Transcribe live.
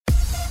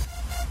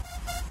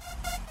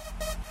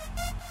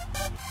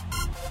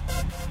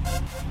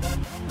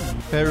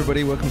Hey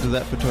everybody, welcome to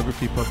That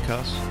Photography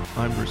Podcast.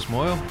 I'm Bruce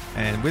Moyle,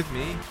 and with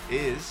me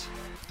is...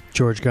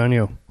 George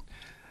Ganio.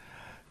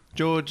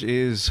 George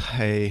is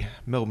a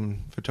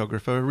Melbourne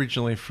photographer,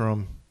 originally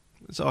from...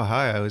 It's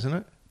Ohio, isn't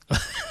it?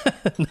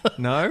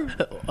 No?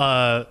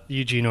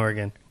 Eugene,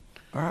 Oregon.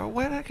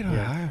 Where did I get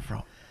Ohio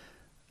from?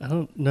 I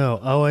don't know.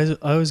 I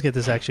always get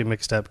this actually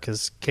mixed up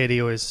because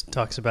Katie always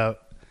talks about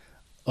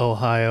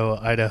Ohio,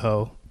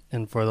 Idaho,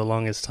 and for the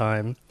longest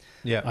time,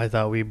 I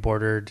thought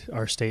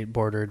our state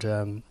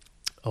bordered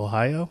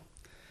Ohio,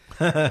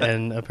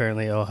 and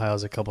apparently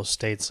Ohio's a couple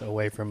states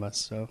away from us.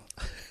 So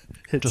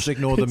just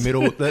ignore the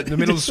middle. The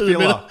middle's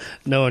filler.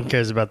 No one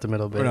cares about the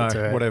middle bit. No,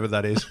 right. Whatever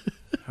that is,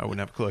 I wouldn't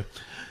have a clue.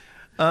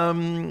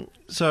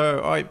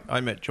 So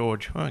I met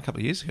George a couple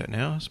of years ago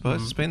now. I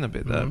suppose it's been a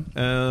bit though.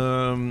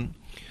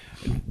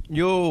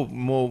 You're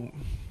more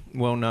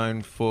well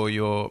known for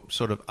your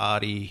sort of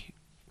arty,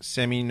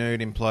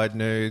 semi-nude, implied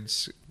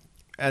nudes,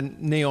 and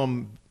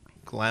neon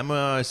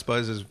glamour, I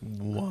suppose, is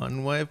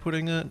one way of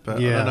putting it. But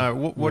I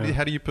don't know.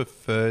 How do you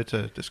prefer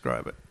to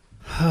describe it?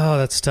 Oh,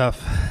 that's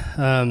tough.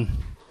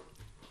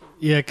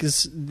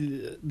 Because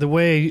the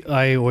way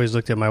I always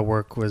looked at my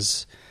work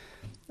was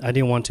I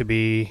didn't want to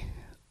be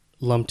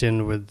lumped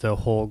in with the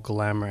whole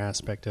glamour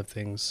aspect of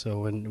things.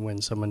 So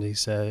when somebody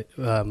said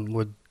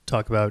would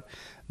talk about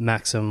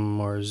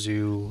Maxim or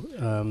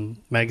Zoo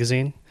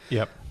magazine,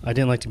 I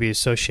didn't like to be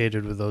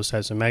associated with those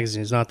types of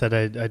magazines. Not that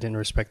I didn't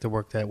respect the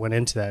work that went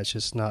into that. It's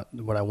just not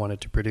what I wanted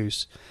to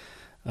produce.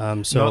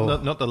 So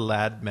not the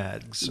lad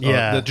mags,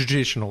 the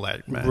traditional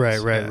lad mags.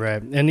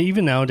 Right. And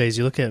even nowadays,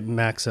 you look at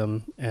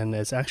Maxim, and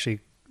it's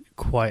actually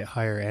quite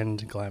higher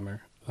end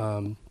glamour.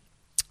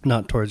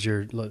 Not towards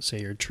let's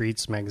say your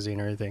Treats magazine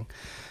or anything.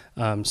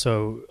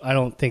 So I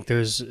don't think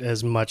there's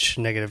as much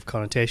negative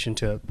connotation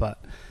to it,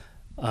 but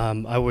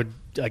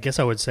I guess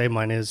I would say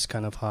mine is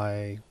kind of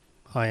high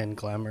end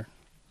glamour.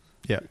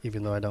 Yeah.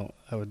 Even though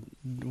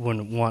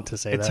wouldn't want to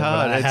say it's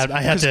that. It's hard.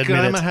 I have to admit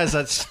glamour has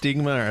that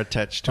stigma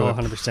attached to it.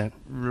 100%.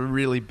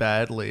 Really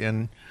badly.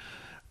 And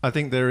I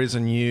think there is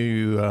a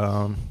new,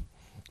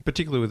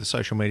 particularly with the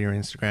social media,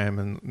 Instagram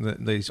and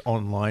these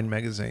online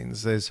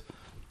magazines, there's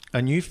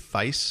a new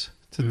face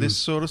to this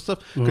sort of stuff.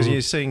 Because you're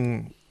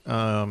seeing,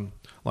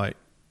 like,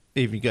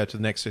 even you go to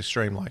the next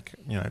extreme, like,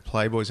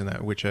 Playboys and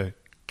that, which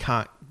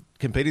can't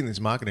compete in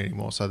this market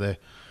anymore. So they're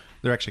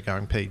actually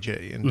going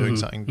PG and doing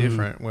something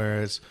different,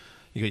 whereas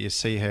you got your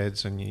C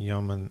Heads and your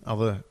Yum and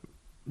other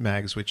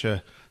mags, which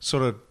are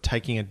sort of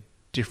taking a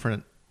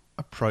different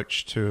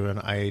approach to an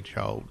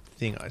age-old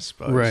thing, I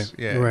suppose.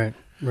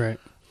 Right.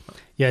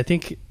 Yeah, I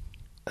think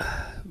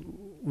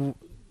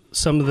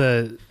some of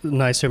the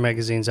nicer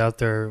magazines out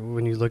there,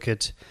 when you look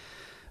at,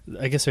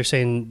 I guess they're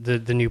saying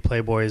the new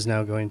Playboy is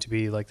now going to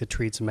be like the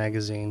Treats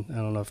magazine. I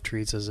don't know if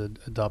Treats has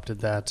adopted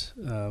that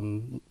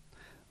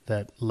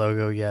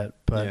logo yet,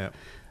 but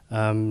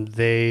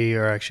they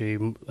are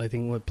actually, I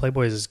think what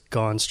Playboy has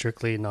gone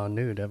strictly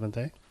non-nude, haven't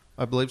they?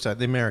 I believe so.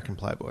 The American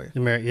Playboy.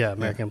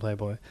 American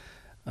Playboy.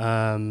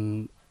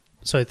 So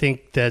I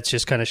think that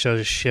just kind of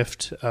shows a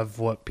shift of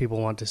what people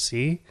want to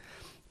see.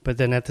 But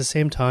then at the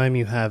same time,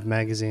 you have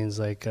magazines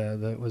like,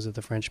 was it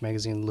the French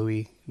magazine,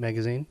 Louis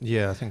magazine?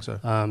 Yeah, I think so.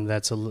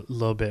 That's a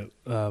little bit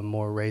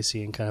more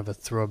racy and kind of a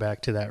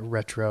throwback to that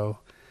retro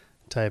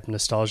type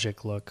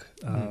nostalgic look.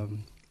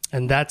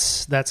 And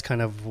that's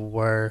kind of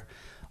where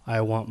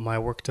I want my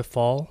work to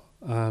fall,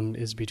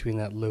 is between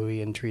that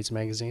Louis and Treats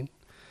magazine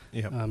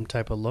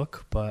type of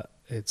look. But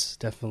it's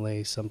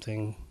definitely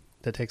something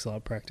that takes a lot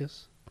of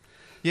practice.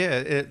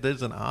 Yeah,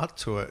 there's an art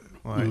to it.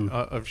 Like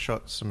I've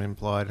shot some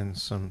implied and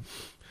some...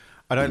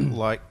 I don't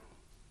like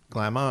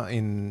glamour,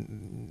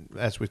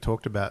 as we've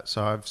talked about,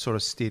 so I've sort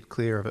of steered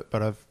clear of it.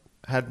 But I've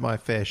had my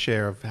fair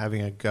share of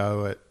having a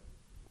go at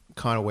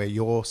kind of where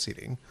you're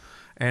sitting,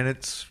 and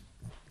it's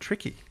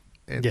tricky.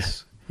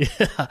 It's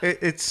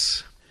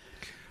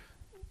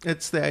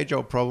the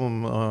age-old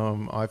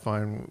problem I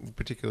find,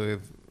 particularly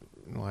of,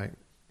 like,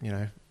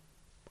 I'm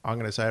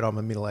going to say it, I'm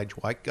a middle-aged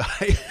white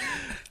guy,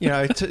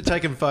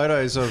 taking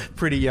photos of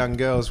pretty young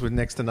girls with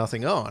next to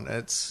nothing on.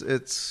 It's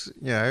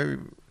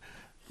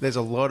there's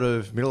a lot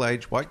of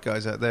middle-aged white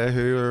guys out there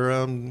who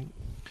are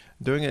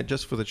doing it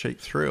just for the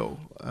cheap thrill,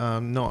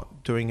 not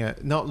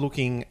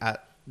looking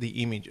at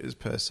the images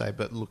per se,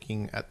 but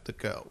looking at the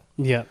girl.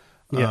 Yeah.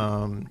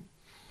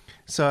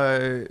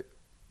 So,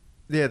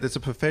 there's a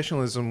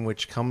professionalism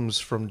which comes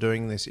from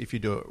doing this if you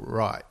do it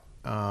right.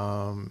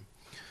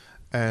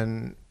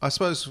 And I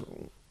suppose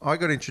I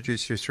got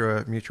introduced to you through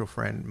a mutual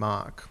friend,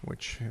 Mark,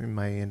 which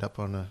may end up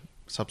on a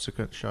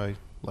subsequent show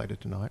later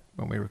tonight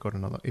when we record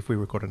another. If we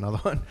record another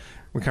one,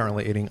 we're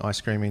currently eating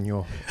ice cream in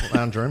your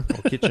lounge room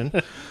or kitchen,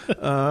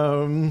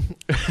 and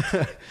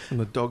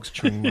the dog's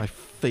chewing my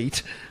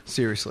feet.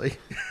 Seriously.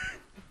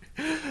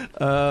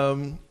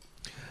 And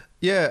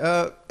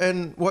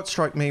what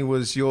struck me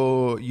was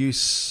your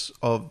use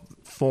of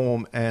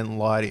form and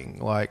lighting,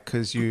 like,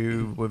 because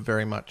you were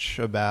very much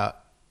about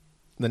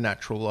the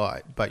natural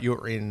light, but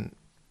you're in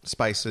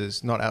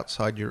spaces, not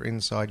outside, you're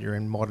inside, you're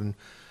in modern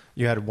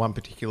you had one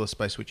particular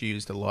space which you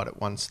used a lot at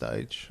one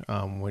stage,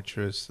 which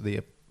was the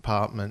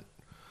apartment.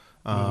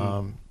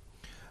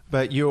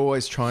 But you're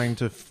always trying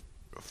to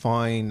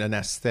find an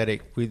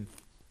aesthetic with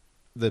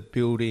the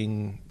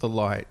building, the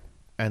light,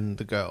 and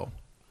the girl.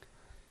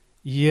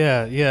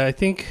 Yeah, I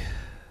think...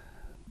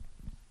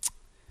 I'm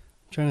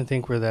trying to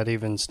think where that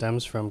even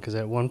stems from, because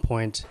at one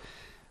point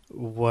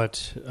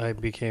what I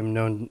became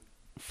known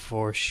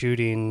for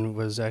shooting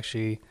was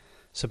actually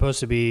supposed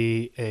to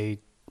be a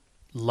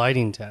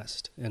lighting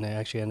test, and it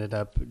actually ended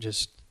up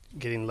just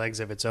getting legs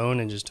of its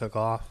own and just took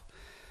off.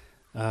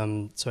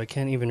 So I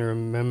can't even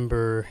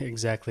remember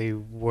exactly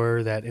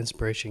where that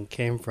inspiration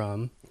came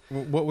from.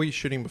 What were you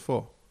shooting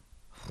before?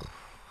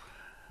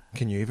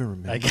 Can you even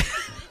remember?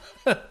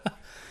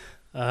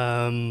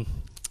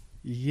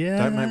 Yeah.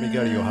 Don't make me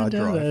go to your hard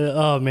drive.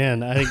 Oh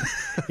man, I think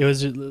it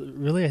was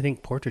really, I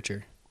think,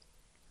 portraiture.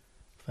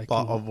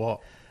 Of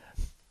what?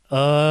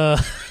 Oh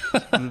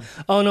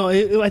no,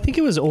 I think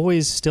it was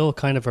always still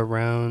kind of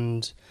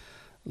around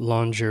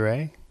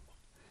lingerie.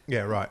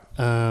 Yeah, right.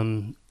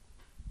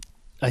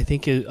 I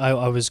think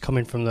I was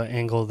coming from the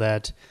angle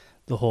that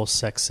the whole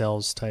sex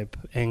sells type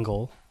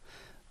angle.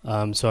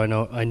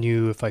 So I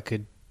knew if I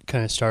could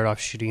kind of start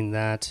off shooting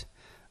that,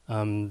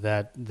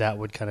 that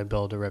would kind of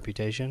build a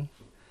reputation.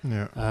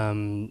 Yeah.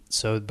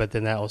 But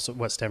then that also,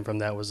 what stemmed from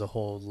that was the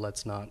whole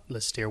let's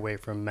steer away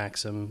from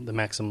the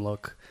Maxim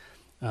look,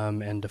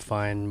 and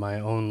define my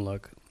own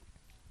look.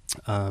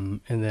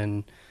 And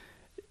then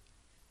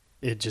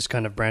it just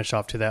kind of branched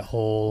off to that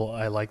whole,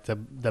 I like the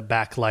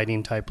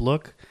backlighting type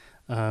look.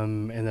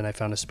 And then I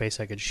found a space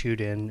I could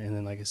shoot in. And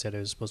then, like I said, it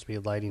was supposed to be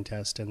a lighting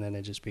test. And then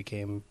it just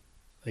became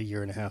a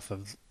year and a half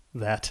of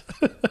that.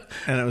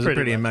 And it was a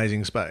pretty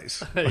amazing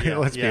space.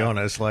 Let's be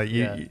honest.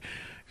 You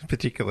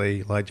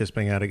particularly like just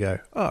being able to go,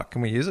 oh,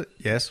 can we use it?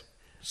 Yes.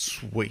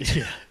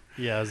 Sweet.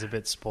 Yeah, I was a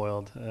bit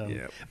spoiled.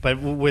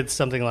 But with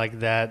something like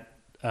that,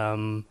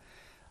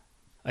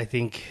 I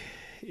think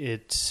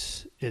it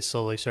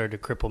slowly started to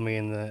cripple me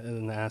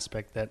in the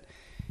aspect that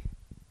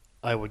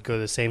I would go to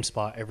the same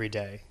spot every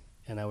day,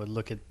 and I would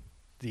look at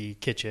the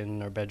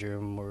kitchen or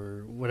bedroom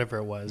or whatever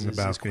it was. The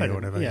balcony or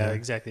whatever. Yeah,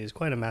 exactly. It's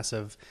quite a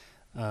massive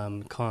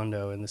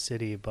condo in the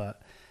city,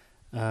 but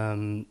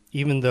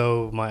even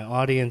though my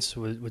audience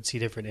would see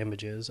different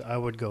images, I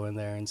would go in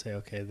there and say,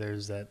 okay,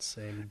 there's that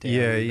same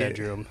damn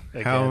bedroom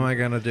again. How am I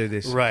going to do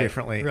this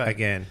differently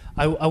again?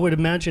 I would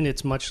imagine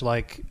it's much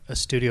like a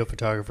studio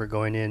photographer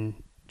going in,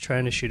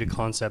 trying to shoot a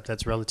concept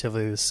that's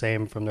relatively the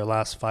same from their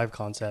last 5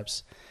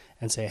 concepts,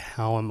 and say,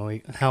 how am I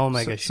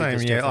going to shoot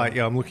this different?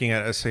 I'm looking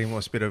at a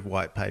seamless bit of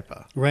white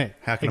paper. Right.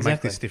 How can I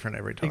make this different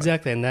every time?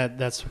 Exactly, and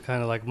that's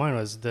kind of like mine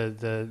was.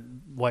 The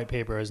white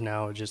paper is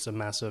now just a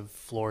massive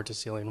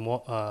floor-to-ceiling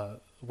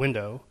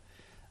window.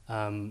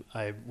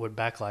 I would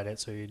backlight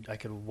it so I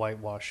could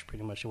whitewash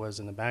pretty much what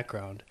was in the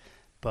background,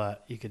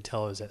 but you could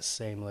tell it was that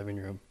same living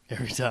room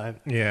every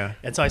time. Yeah.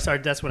 And so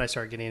that's when I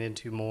started getting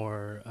into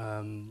more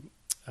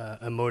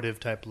emotive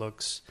type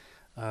looks,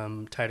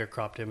 tighter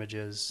cropped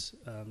images,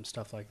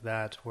 stuff like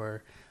that,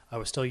 where I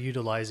was still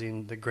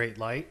utilizing the great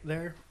light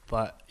there,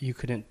 but you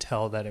couldn't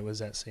tell that it was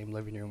that same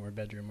living room or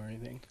bedroom or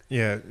anything.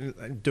 Yeah,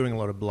 doing a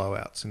lot of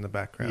blowouts in the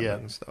background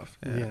and stuff.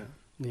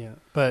 Yeah.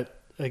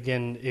 But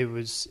again,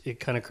 it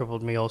kind of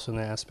crippled me also in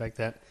the aspect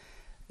that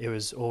it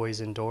was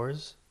always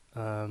indoors.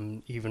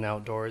 Even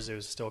outdoors, it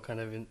is still kind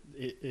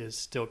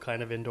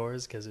of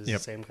indoors because it's the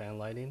same kind of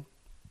lighting.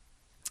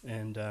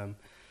 And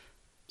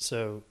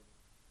so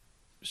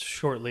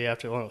shortly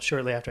after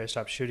I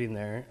stopped shooting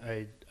there,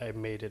 I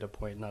made it a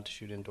point not to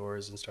shoot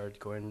indoors and started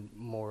going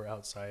more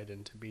outside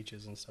into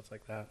beaches and stuff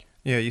like that.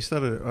 Yeah, you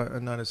started. I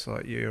noticed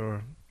like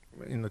you're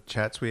in the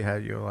chats we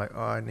had. You're like,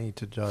 oh, I need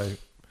to go.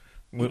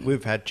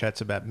 We've had chats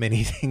about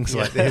many things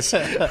like this,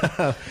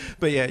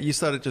 but yeah, you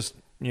started just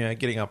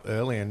getting up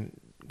early and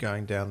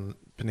going down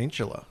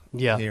peninsula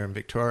here in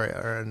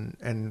Victoria,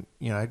 and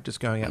just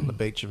going out on the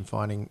beach and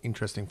finding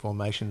interesting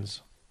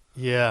formations.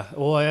 Yeah,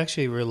 well, I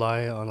actually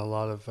rely on a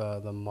lot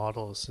of the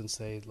models since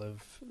a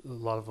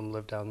lot of them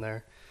live down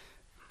there.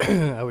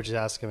 I would just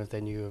ask them if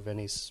they knew of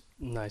any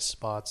nice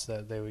spots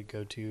that they would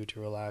go to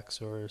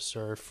relax or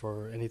surf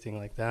or anything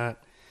like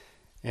that.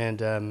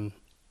 And,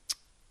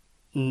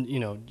 you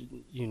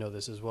know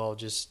this as well,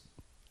 just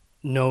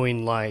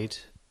knowing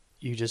light,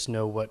 you just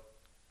know what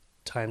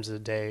times of the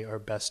day are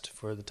best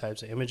for the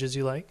types of images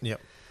you like. Yep.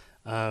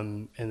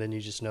 And then you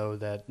just know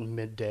that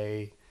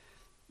midday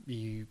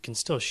you can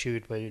still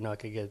shoot, but you're not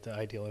going to get the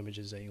ideal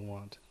images that you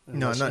want.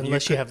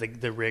 Unless you have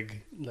the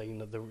rig,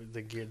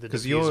 the gear.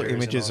 Because your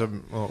images are,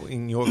 well,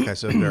 in your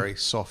case, are very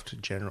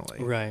soft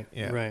generally. Right.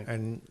 Yeah. Right.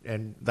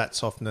 And that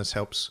softness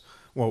helps.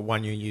 Well,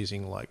 one, you're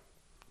using like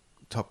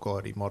top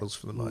quality models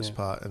for the most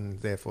part,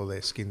 and therefore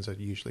their skins are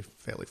usually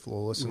fairly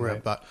flawless. And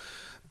right.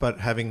 But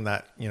having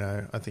that,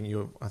 I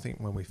think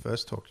when we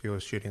first talked, you were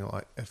shooting at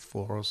like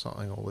f4 or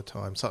something all the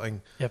time.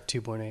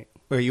 f2.8.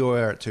 Well, you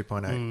were at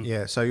 2.8,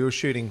 yeah. So you were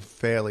shooting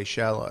fairly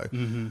shallow,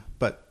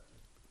 but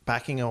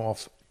backing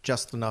off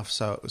just enough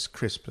so it was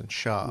crisp and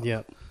sharp.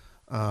 Yep.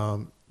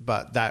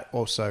 But that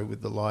also,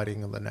 with the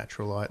lighting and the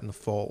natural light and the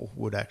fall,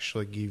 would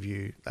actually give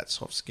you that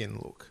soft skin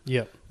look.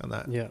 Yeah. And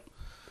that. Yeah.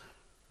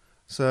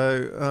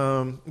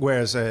 So,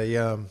 whereas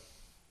a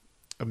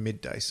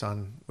midday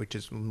sun, which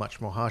is much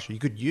more harsher, you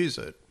could use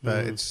it,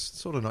 but it's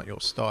sort of not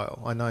your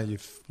style. I know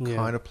you've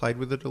kind of played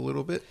with it a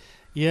little bit.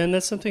 Yeah, and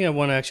that's something I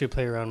want to actually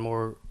play around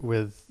more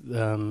with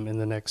in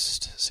the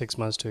next 6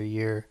 months to a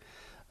year,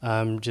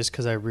 just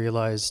because I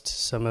realized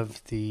some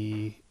of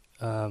the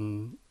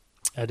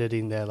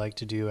editing that I like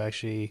to do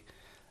actually,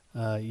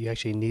 you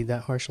actually need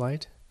that harsh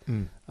light.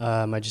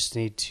 I just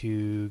need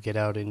to get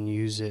out and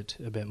use it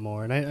a bit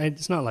more. And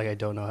it's not like I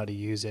don't know how to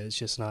use it. It's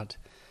just not,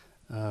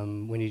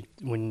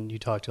 when you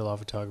talk to a lot of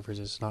photographers,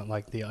 it's not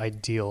like the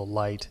ideal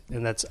light.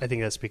 And I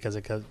think that's because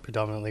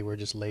predominantly we're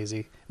just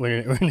lazy. We're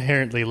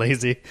inherently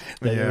lazy.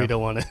 That we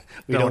don't want to,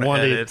 I don't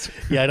want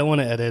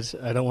to edit.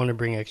 I don't want to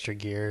bring extra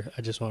gear.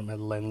 I just want my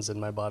lens in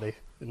my body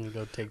and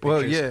go take pictures.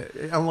 Well, yeah,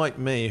 unlike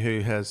me, who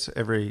has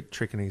every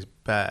trick in his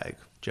bag,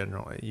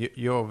 generally,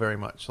 you're very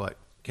much like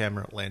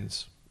camera,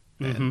 lens,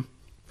 and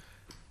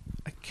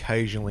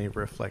occasionally a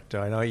reflector.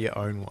 I know you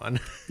own one.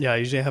 Yeah, I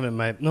usually have it in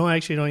my... No, I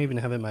actually don't even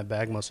have it in my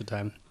bag most of the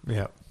time.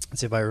 Yeah.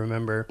 It's if I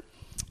remember,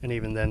 and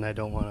even then I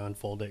don't want to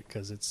unfold it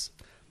because it's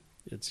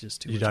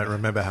just too much. You don't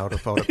remember how to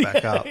fold it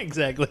back up.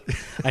 Exactly.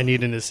 I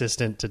need an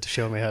assistant to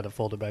show me how to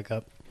fold it back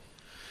up.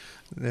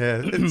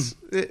 Yeah,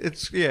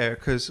 it's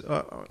because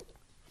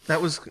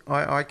that was...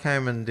 I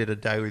came and did a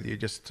day with you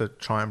just to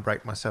try and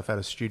break myself out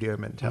of studio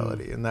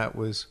mentality, and that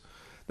was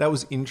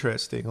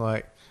interesting.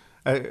 Like,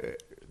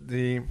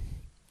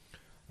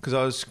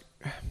 because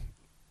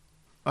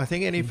I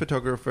think any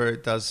photographer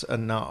does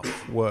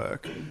enough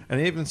work,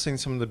 and even seen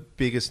some of the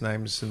biggest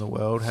names in the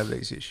world have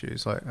these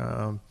issues. Like,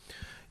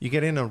 you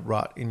get in a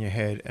rut in your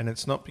head, and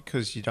it's not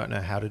because you don't know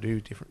how to do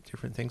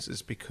different things.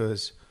 It's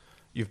because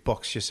you've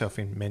boxed yourself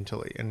in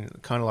mentally,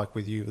 and kind of like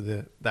with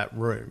you, that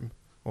room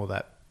or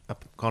that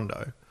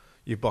condo,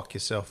 you box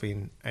yourself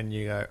in, and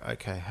you go,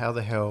 okay, how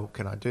the hell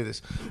can I do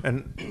this?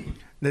 And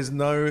there's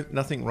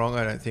nothing wrong,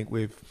 I don't think,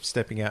 with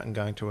stepping out and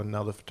going to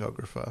another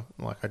photographer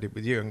like I did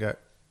with you and go,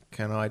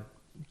 can I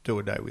do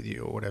a day with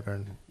you or whatever,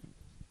 and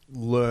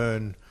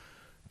learn,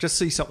 just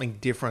see something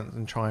different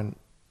and try and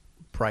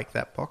break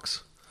that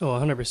box. Oh,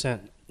 100%.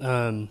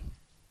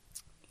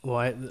 Well,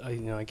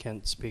 I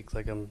can't speak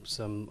like I'm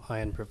some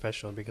high-end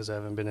professional because I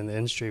haven't been in the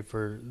industry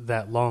for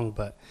that long,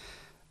 but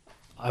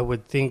I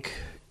would think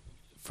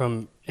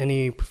from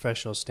any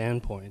professional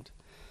standpoint,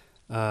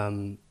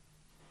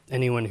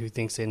 anyone who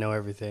thinks they know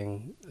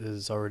everything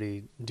is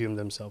already doomed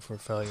themselves for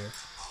failure.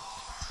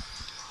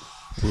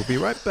 We'll be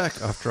right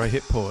back after I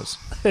hit pause.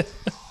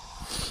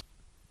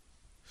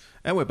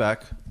 And we're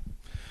back.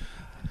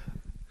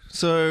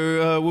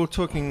 So we're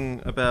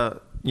talking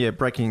about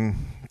breaking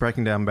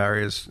down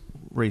barriers,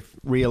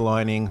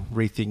 realigning,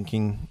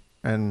 rethinking,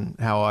 and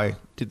how I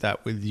did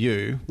that with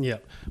you. Yeah.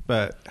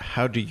 But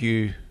how do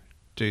you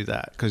do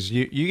that? Because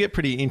you get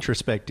pretty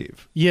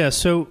introspective. Yeah.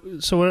 So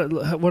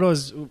what I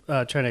was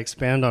trying to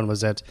expand on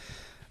was that,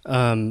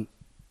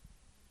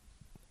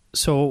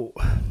 so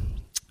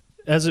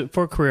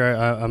for a career,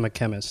 I'm a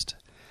chemist,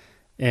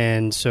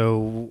 and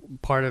so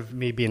part of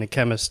me being a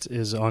chemist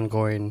is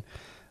ongoing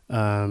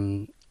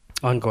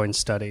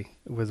study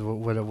with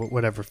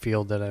whatever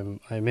field that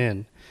I'm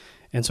in.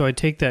 And so I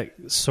take that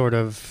sort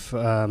of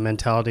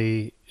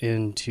mentality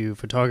into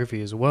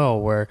photography as well,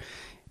 where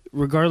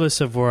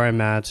regardless of where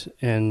I'm at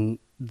and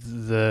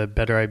the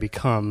better I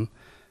become,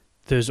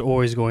 there's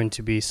always going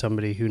to be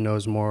somebody who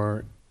knows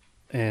more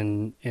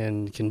and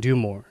can do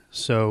more.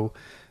 So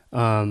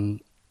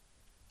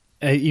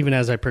even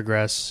as I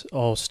progress,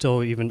 I'll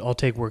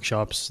take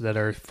workshops that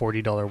are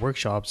 $40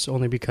 workshops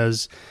only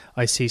because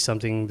I see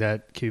something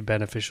that could be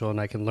beneficial and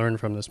I can learn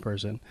from this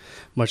person,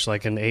 much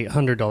like an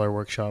 $800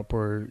 workshop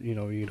where,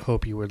 you'd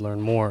hope you would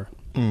learn more.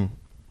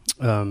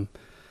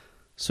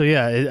 So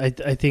yeah,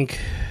 I think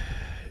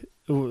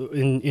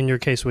in your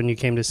case, when you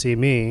came to see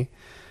me,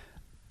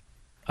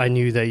 I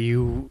knew that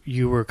you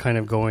were kind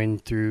of going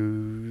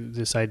through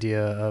this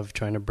idea of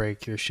trying to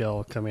break your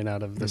shell coming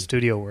out of the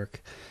studio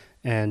work.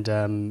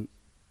 And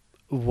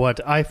what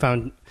I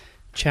found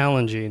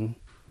challenging,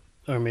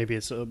 or maybe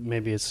it's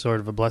sort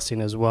of a blessing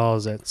as well,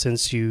 is that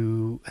since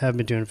you have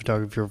been doing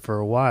photography for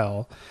a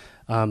while,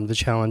 the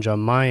challenge on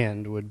my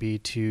end would be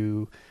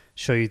to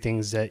show you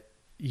things that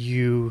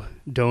you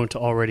don't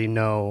already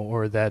know,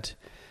 or that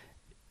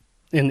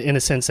in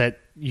a sense that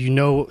you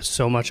know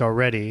so much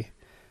already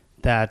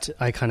that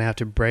I kind of have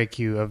to break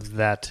you of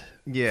that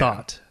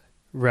thought,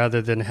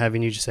 rather than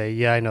having you just say,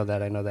 yeah, I know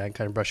that, and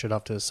kind of brush it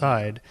off to the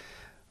side.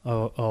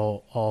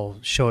 I'll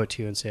show it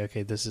to you and say,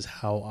 okay, this is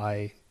how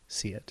I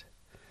see it.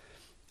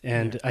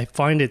 And I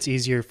find it's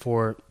easier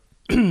for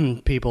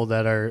people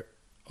that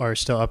are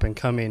still up and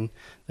coming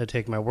that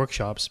take my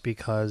workshops,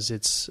 because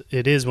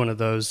it is one of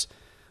those,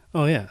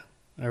 oh yeah,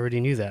 I already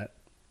knew that,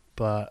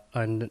 but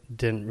I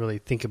didn't really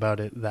think about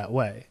it that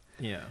way.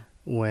 Yeah.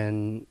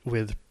 When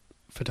with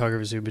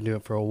photographers who've been doing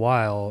it for a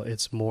while,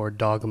 it's more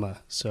dogma.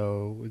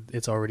 So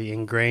it's already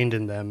ingrained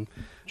in them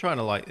trying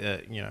to like,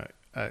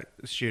 a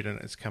student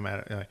that's come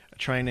out, a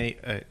trainee,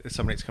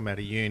 somebody that's come out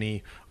of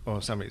uni,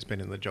 or somebody that's been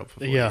in the job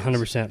for 4 years.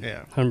 100%.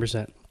 Yeah,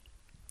 100%.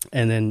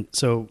 And then,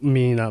 so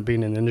me not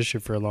being in the industry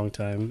for a long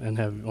time and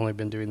have only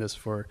been doing this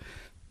for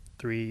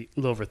a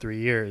little over 3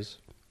 years,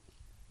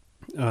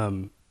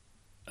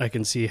 I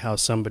can see how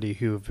somebody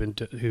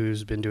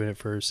who's been doing it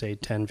for, say,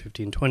 10,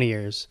 15, 20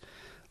 years,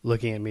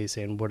 looking at me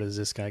saying, what is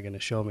this guy going to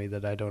show me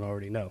that I don't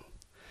already know?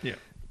 Yeah.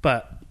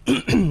 But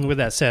with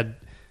that said,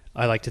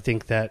 I like to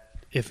think that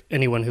if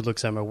anyone who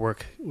looks at my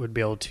work would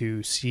be able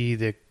to see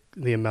the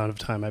amount of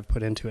time I've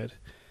put into it,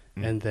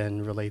 and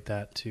then relate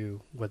that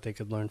to what they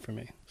could learn from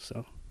me.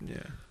 So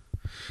yeah.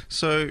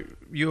 So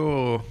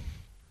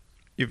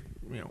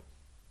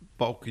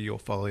bulk of your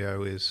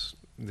folio is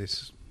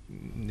this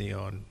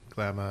neon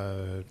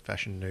glamour,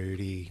 fashion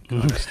nudie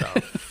kind of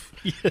stuff.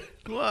 Yeah.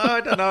 Well, I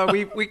don't know.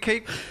 We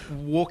keep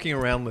walking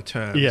around the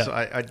terms.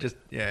 Yeah. I just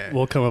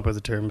We'll come up with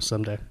a term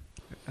someday.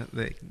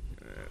 The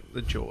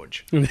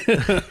George.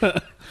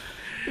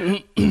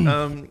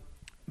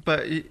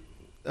 But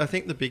I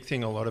think the big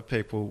thing a lot of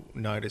people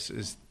notice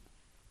is,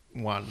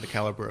 one, the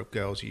caliber of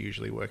girls you're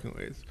usually working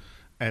with,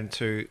 and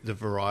two, the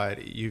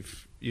variety.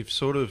 You've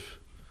sort of,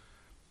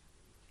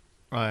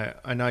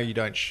 I know you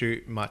don't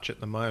shoot much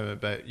at the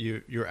moment, but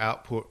your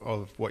output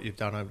of what you've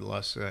done over the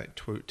last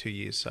 2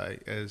 years, say,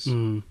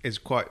 is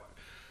quite.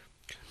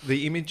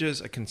 The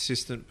images are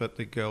consistent, but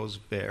the girls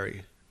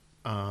vary,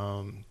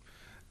 and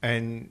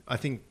I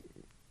think,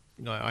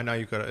 I know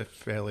you've got a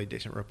fairly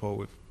decent rapport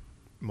with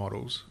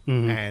models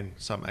and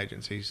some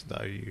agencies,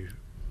 though you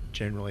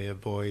generally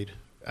avoid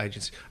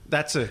agencies.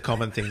 That's a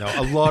common thing, though.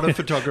 A lot of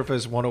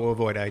photographers want to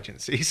avoid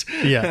agencies.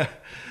 Yeah.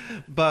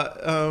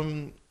 But,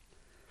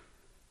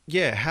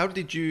 how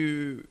did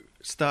you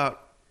start,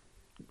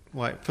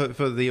 like,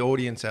 for the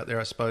audience out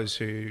there, I suppose,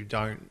 who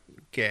don't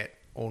get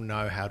or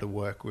know how to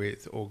work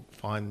with or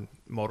find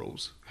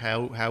models?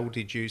 How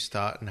did you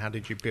start, and how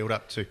did you build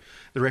up to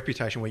the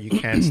reputation where you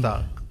can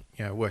start,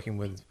 working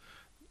with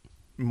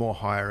more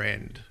higher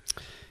end?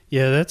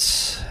 Yeah,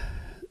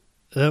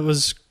 that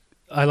was,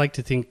 I like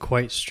to think,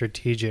 quite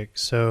strategic.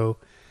 So,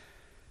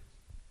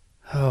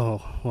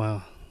 oh,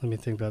 wow. Let me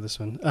think about this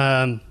one.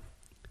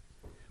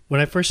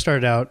 When I first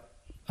started out,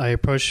 I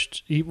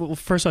approached, well,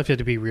 first off, you have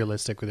to be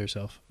realistic with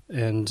yourself.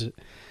 And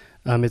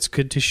it's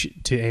good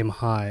to aim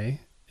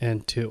high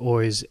and to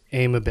always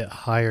aim a bit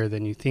higher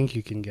than you think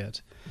you can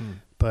get.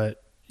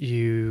 But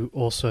you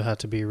also have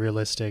to be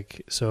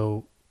realistic.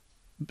 So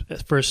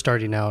first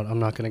starting out, I'm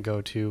not going to go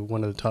to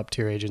one of the top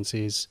tier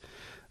agencies,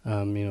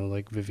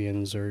 like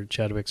Vivian's or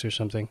Chadwick's or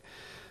something,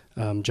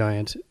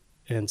 giant,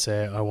 and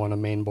say, I want a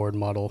main board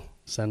model,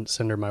 send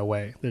her my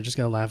way. They're just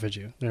going to laugh at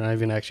you. They're not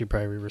even actually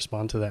probably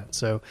respond to that.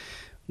 So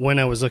when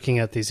I was looking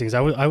at these things,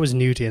 I was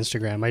new to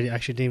Instagram. I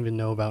actually didn't even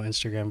know about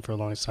Instagram for a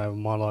long time. A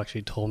model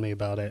actually told me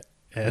about it,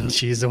 and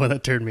she's the one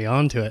that turned me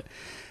on to it.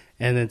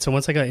 And then, so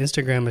once I got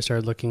Instagram, I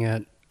started looking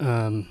at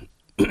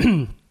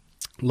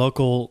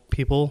local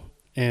people,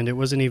 and it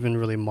wasn't even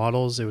really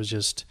models. It was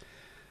just,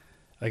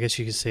 I guess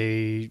you could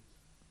say,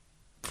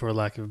 for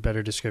lack of a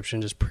better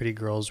description, just pretty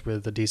girls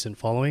with a decent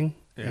following.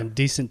 Yeah. And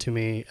decent to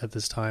me at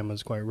this time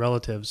was quite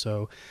relative.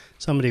 So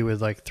somebody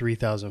with like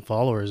 3,000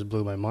 followers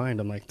blew my mind.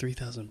 I'm like,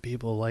 3,000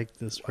 people like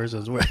this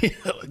person's work.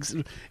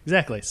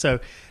 Exactly. So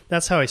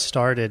that's how I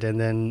started. And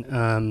then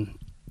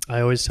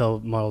I always tell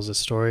models a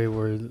story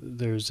where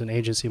there's an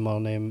agency model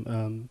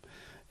named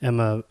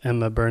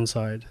Emma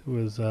Burnside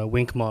with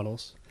Wink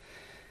Models.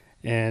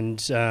 And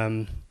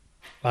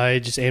I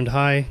just aimed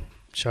high,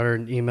 shot her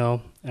an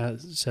email,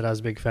 said I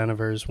was a big fan of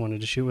hers, wanted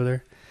to shoot with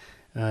her.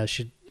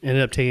 She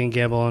ended up taking a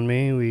gamble on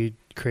me. We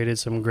created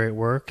some great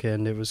work,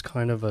 and it was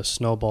kind of a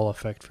snowball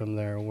effect from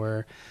there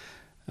where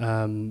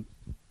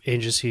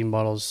agency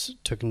models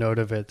took note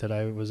of it, that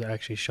I was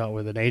actually shot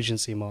with an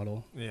agency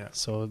model. Yeah.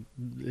 So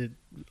it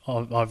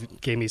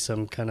gave me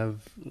some kind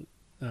of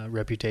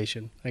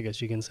reputation, I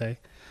guess you can say.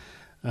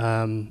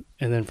 And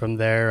then from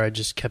there, I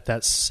just kept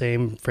that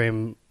same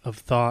frame of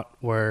thought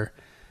where,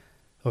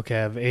 okay,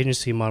 I have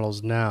agency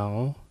models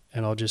now,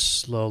 and I'll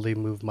just slowly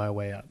move my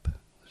way up.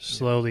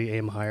 Slowly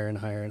aim higher and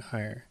higher and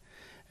higher.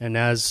 And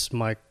as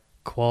my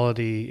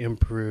quality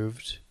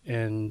improved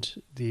and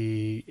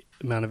the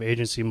amount of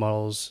agency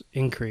models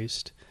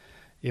increased,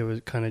 it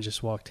was kind of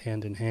just walked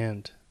hand in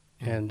hand.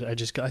 And I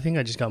think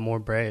I just got more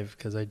brave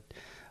because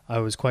I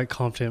was quite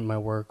confident in my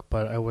work,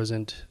 but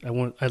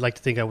I'd like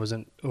to think I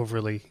wasn't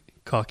overly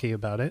cocky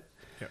about it.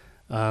 Yeah.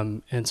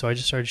 And so I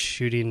just started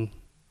shooting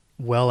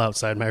well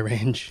outside my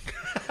range.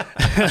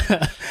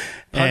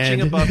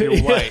 Punching above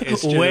your weight.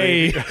 Is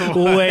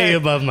way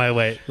above my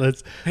weight.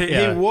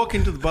 He'd walk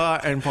into the bar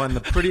and find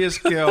the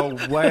prettiest girl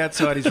way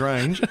outside his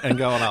range and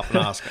go on up and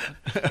ask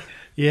her.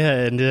 Yeah,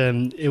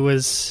 and it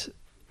was,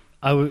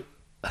 I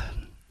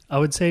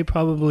would say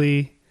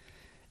probably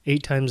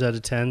 8 times out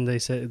of 10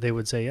 they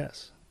would say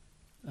yes.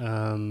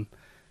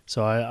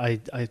 So I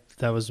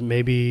that was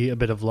maybe a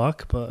bit of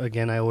luck, but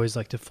again, I always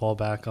like to fall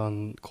back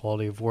on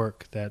quality of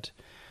work, that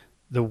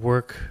the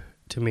work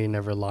to me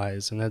never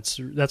lies, and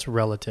that's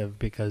relative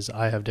because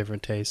I have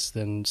different tastes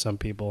than some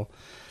people.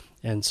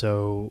 And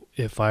so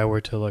if I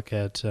were to look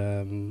at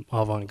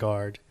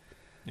avant-garde,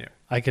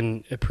 I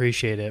can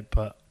appreciate it,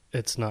 but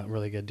it's not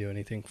really going to do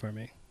anything for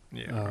me.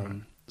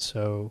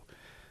 So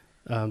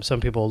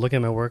some people look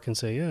at my work and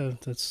say, yeah,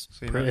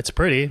 it's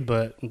pretty,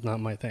 but not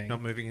my thing.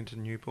 Not moving into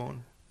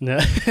newborn? No,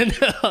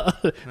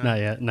 not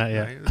yet. No,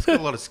 it's got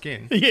a lot of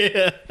skin.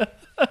 Yeah.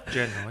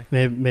 Generally.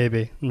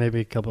 Maybe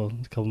a couple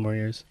more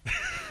years.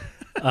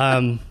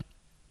 But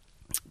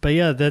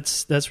yeah,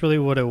 that's really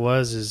what it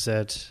was, is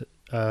that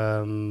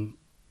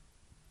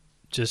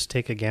just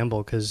take a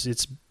gamble,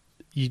 because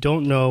you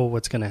don't know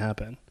what's going to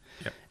happen.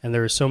 Yep. And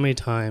there were so many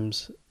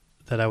times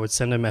that I would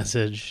send a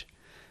message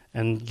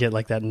and get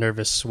like that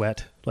nervous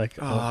sweat, like,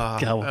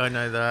 God, I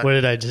know that. What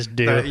did I just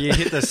do? You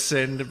hit the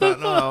send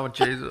button. Oh,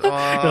 Jesus.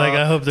 Like,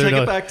 I hope take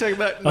it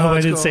back. No,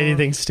 I didn't say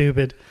anything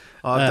stupid.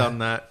 I've done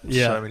that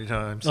so many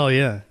times. Oh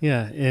yeah,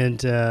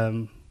 and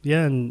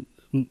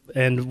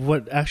and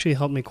what actually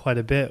helped me quite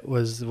a bit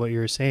was what you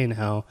were saying,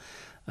 how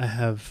I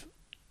have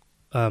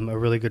a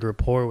really good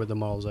rapport with the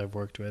models I've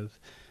worked with.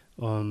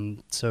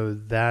 So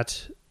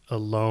that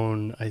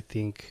alone, I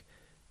think,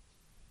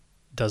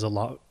 does a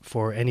lot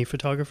for any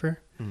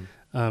photographer.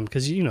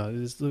 Because you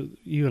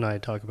and I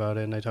talk about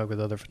it, and I talk with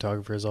other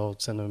photographers. I'll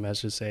send them a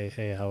message, say,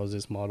 hey, how is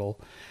this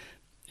model?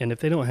 And if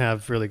they don't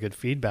have really good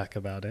feedback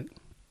about it,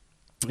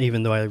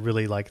 even though I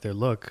really like their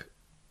look,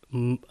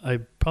 I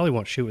probably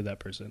won't shoot with that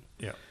person.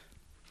 Yeah.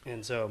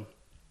 And so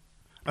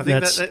I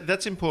think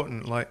that's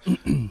important. Like,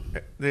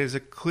 there's a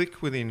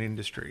clique within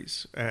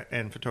industries,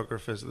 and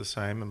photographers are the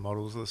same, and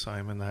models are the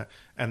same,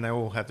 and they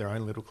all have their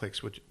own little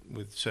cliques with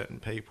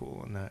certain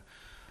people, and that.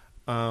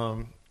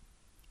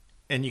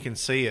 And you can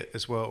see it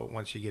as well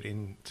once you get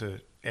into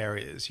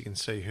areas. You can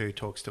see who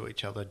talks to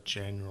each other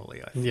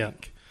generally, I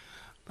think.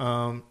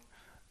 Yeah.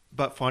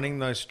 But finding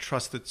those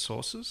trusted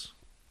sources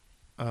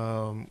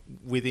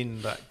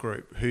within that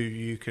group who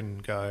you can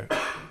go,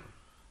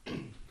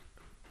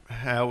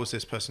 how was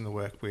this person to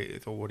work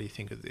with, or what do you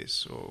think of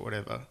this, or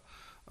whatever.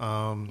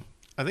 I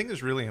think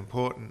is really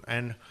important.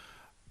 And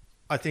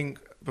I think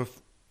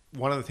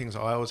one of the things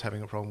I was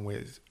having a problem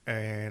with,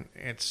 and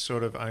it's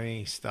sort of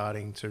only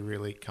starting to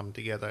really come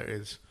together,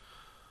 is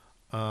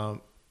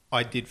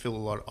I did feel a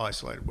lot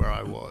isolated where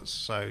I was.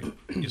 So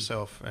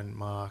yourself and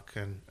Mark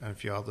and a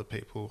few other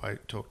people I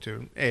talked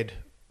to, Ed,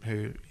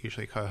 who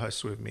usually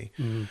co-hosts with me,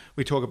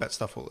 we talk about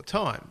stuff all the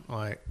time.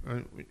 Like,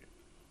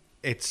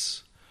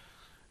 it's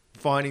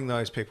finding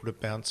those people to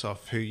bounce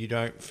off who you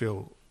don't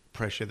feel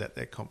pressure that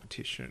they're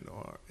competition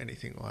or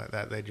anything like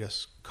that. They're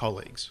just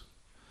colleagues.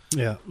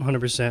 Yeah,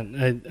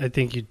 100%. I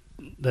think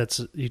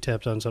you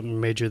tapped on something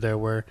major there,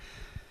 where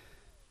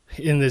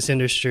in this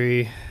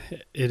industry,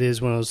 it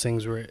is one of those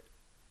things where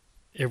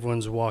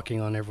everyone's walking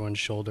on everyone's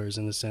shoulders,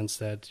 in the sense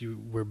that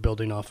we're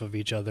building off of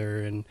each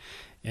other,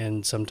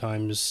 and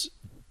sometimes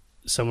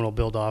someone will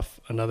build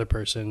off another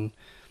person,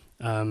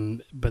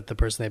 but the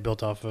person they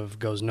built off of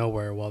goes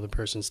nowhere, while the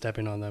person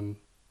stepping on them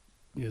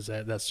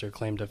that's their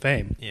claim to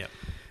fame. Yeah.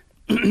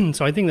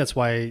 So I think that's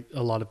why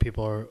a lot of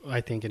people are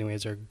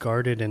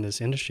guarded in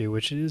this industry,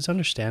 which is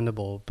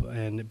understandable,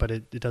 but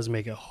it does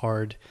make it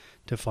hard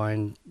to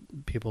find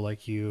people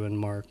like you and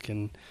Mark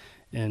and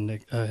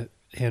a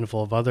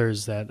handful of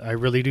others that I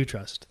really do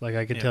trust. Like,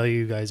 I could tell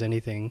you guys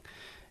anything,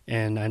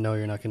 and I know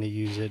you're not going to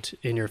use it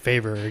in your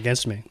favor or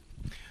against me.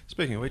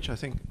 Speaking of which, I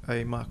think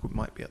Mark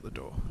might be at the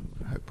door.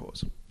 I hope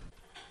pause.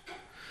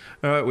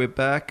 All right, we're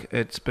back.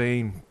 It's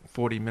been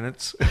 40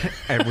 minutes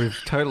and we've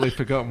totally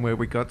forgotten where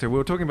we got to. We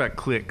were talking about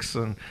cliques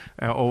and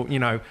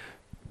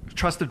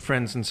trusted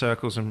friends and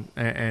circles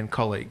and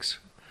colleagues.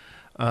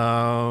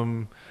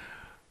 We're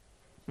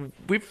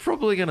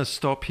probably going to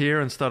stop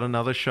here and start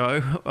another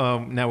show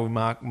now with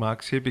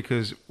Mark's here,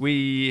 because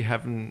we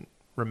haven't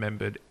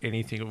remembered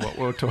anything of what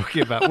we were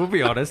talking about. We'll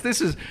be honest.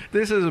 This is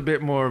a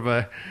bit more of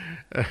an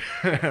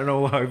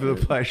all over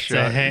the place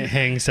show. It's a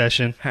hang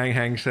session.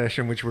 Hang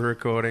session, which we're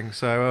recording.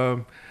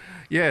 So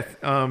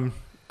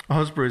I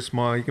was Bruce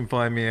Smile. You can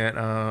find me at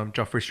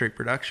Joffrey Street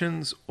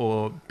Productions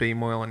or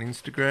BMoyle on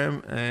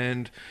Instagram.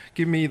 And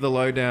give me the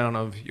lowdown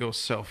of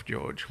yourself,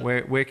 George.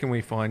 Where can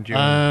we find you?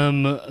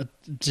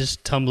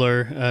 Just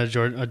Tumblr,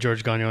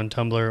 George Ganio on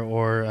Tumblr,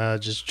 or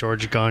just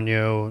George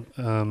Ganio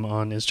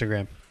on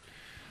Instagram.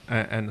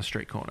 And the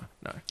street corner,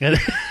 no.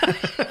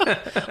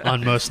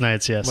 On most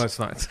nights, yes. Most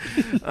nights.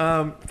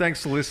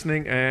 Thanks for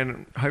listening,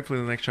 and hopefully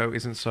the next show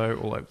isn't so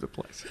all over the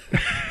place.